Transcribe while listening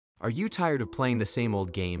Are you tired of playing the same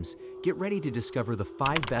old games? Get ready to discover the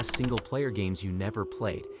 5 best single-player games you never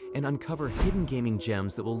played and uncover hidden gaming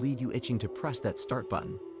gems that will leave you itching to press that start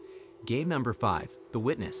button. Game number 5, The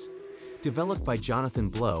Witness. Developed by Jonathan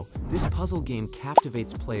Blow, this puzzle game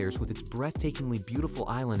captivates players with its breathtakingly beautiful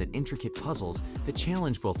island and intricate puzzles that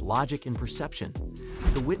challenge both logic and perception.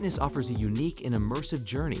 The Witness offers a unique and immersive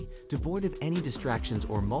journey, devoid of any distractions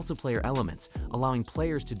or multiplayer elements, allowing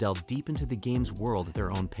players to delve deep into the game's world at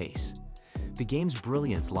their own pace. The game's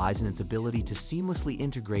brilliance lies in its ability to seamlessly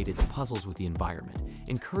integrate its puzzles with the environment,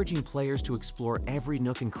 encouraging players to explore every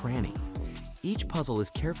nook and cranny. Each puzzle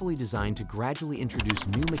is carefully designed to gradually introduce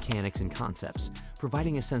new mechanics and concepts,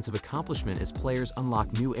 providing a sense of accomplishment as players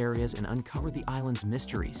unlock new areas and uncover the island's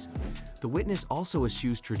mysteries. The Witness also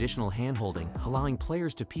eschews traditional handholding, allowing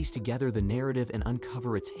players to piece together the narrative and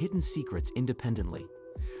uncover its hidden secrets independently.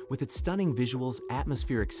 With its stunning visuals,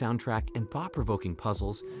 atmospheric soundtrack, and thought-provoking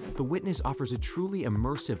puzzles, The Witness offers a truly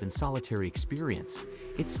immersive and solitary experience.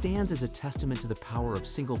 It stands as a testament to the power of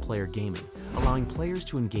single-player gaming, allowing players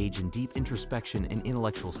to engage in deep introspection and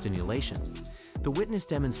intellectual stimulation. The Witness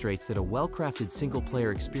demonstrates that a well-crafted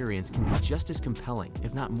single-player experience can be just as compelling,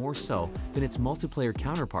 if not more so, than its multiplayer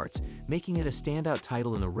counterparts, making it a standout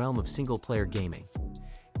title in the realm of single-player gaming.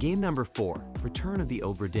 Game number 4, Return of the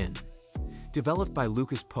Obra Dinn. Developed by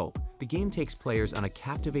Lucas Pope, the game takes players on a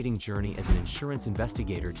captivating journey as an insurance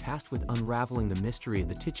investigator tasked with unraveling the mystery of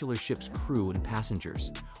the titular ship's crew and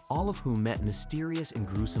passengers, all of whom met mysterious and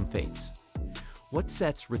gruesome fates. What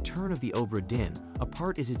sets Return of the Obra Dinn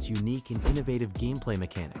apart is its unique and innovative gameplay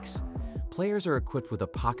mechanics. Players are equipped with a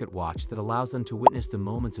pocket watch that allows them to witness the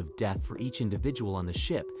moments of death for each individual on the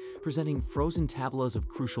ship, presenting frozen tableaus of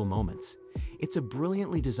crucial moments. It's a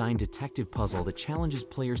brilliantly designed detective puzzle that challenges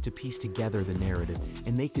players to piece together the narrative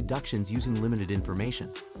and make deductions using limited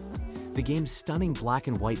information. The game's stunning black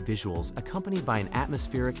and white visuals, accompanied by an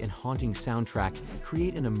atmospheric and haunting soundtrack,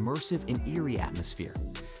 create an immersive and eerie atmosphere.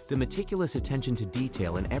 The meticulous attention to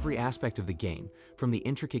detail in every aspect of the game, from the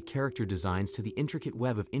intricate character designs to the intricate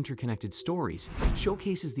web of interconnected stories,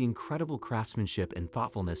 showcases the incredible craftsmanship and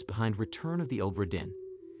thoughtfulness behind Return of the Obra Dinn.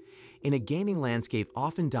 In a gaming landscape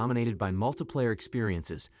often dominated by multiplayer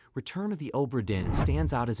experiences, Return of the Obra Dinn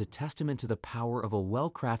stands out as a testament to the power of a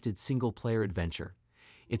well-crafted single-player adventure.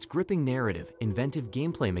 Its gripping narrative, inventive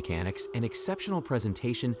gameplay mechanics, and exceptional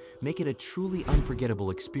presentation make it a truly unforgettable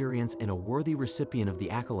experience and a worthy recipient of the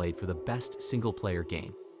accolade for the best single-player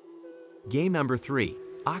game. Game number 3,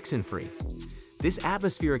 Oxenfree. This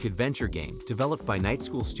atmospheric adventure game, developed by Night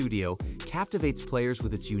School Studio, captivates players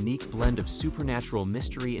with its unique blend of supernatural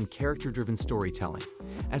mystery and character-driven storytelling.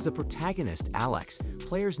 As the protagonist, Alex,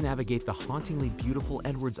 players navigate the hauntingly beautiful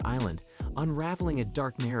Edwards Island, unraveling a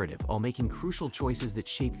dark narrative while making crucial choices that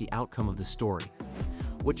shape the outcome of the story.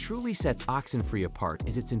 What truly sets Oxenfree apart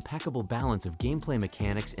is its impeccable balance of gameplay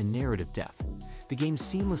mechanics and narrative depth. The game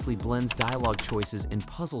seamlessly blends dialogue choices and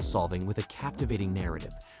puzzle solving with a captivating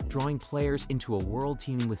narrative, drawing players into a world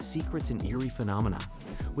teeming with secrets and eerie phenomena.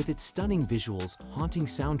 With its stunning visuals, haunting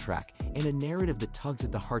soundtrack, and a narrative that tugs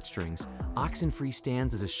at the heartstrings, Oxenfree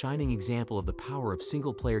stands as a shining example of the power of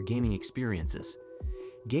single-player gaming experiences.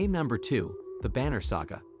 Game number 2, The Banner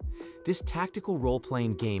Saga. This tactical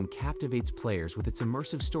role-playing game captivates players with its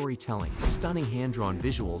immersive storytelling, stunning hand-drawn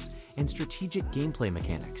visuals, and strategic gameplay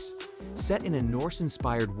mechanics. Set in a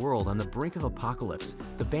Norse-inspired world on the brink of apocalypse,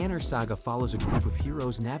 The Banner Saga follows a group of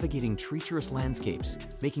heroes navigating treacherous landscapes,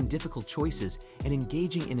 making difficult choices, and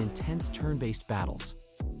engaging in intense turn-based battles.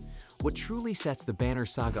 What truly sets The Banner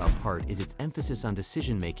Saga apart is its emphasis on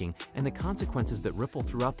decision-making and the consequences that ripple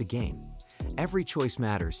throughout the game. Every choice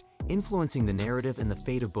matters, influencing the narrative and the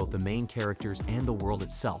fate of both the main characters and the world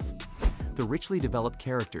itself. The richly developed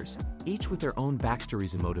characters, each with their own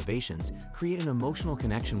backstories and motivations, create an emotional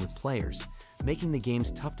connection with players, making the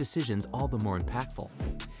game's tough decisions all the more impactful.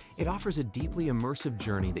 It offers a deeply immersive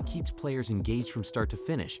journey that keeps players engaged from start to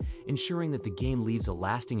finish, ensuring that the game leaves a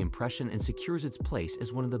lasting impression and secures its place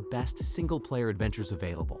as one of the best single-player adventures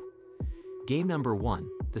available. Game number 1,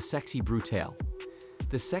 The Sexy Brutale.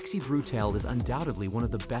 The Sexy Brutale is undoubtedly one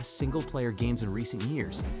of the best single-player games in recent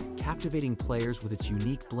years, captivating players with its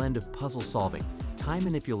unique blend of puzzle solving, time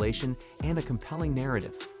manipulation, and a compelling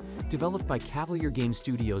narrative. Developed by Cavalier Game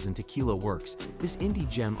Studios and Tequila Works, this indie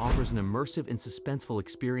gem offers an immersive and suspenseful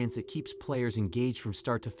experience that keeps players engaged from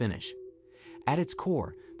start to finish. At its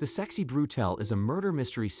core, The Sexy Brutale is a murder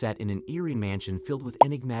mystery set in an eerie mansion filled with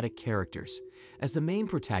enigmatic characters. As the main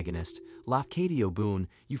protagonist, Lafcadio Boone,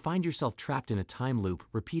 you find yourself trapped in a time loop,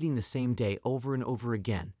 repeating the same day over and over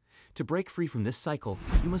again. To break free from this cycle,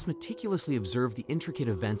 you must meticulously observe the intricate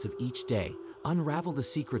events of each day, unravel the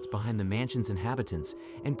secrets behind the mansion's inhabitants,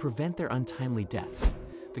 and prevent their untimely deaths.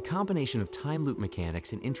 The combination of time loop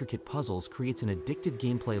mechanics and intricate puzzles creates an addictive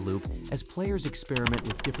gameplay loop as players experiment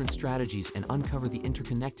with different strategies and uncover the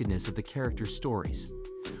interconnectedness of the characters' stories.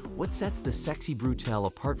 What sets the Sexy Brutale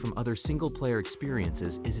apart from other single-player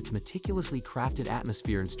experiences is its meticulously crafted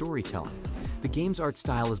atmosphere and storytelling. The game's art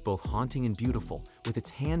style is both haunting and beautiful, with its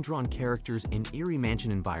hand-drawn characters and eerie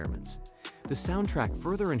mansion environments. The soundtrack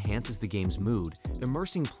further enhances the game's mood,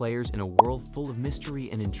 immersing players in a world full of mystery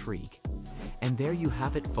and intrigue. And there you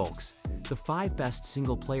have it, folks, the 5 best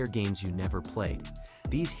single-player games you never played.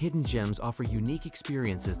 These hidden gems offer unique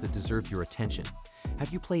experiences that deserve your attention.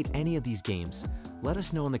 Have you played any of these games? Let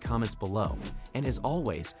us know in the comments below. And as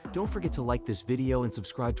always, don't forget to like this video and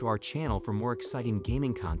subscribe to our channel for more exciting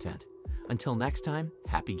gaming content. Until next time,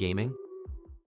 happy gaming!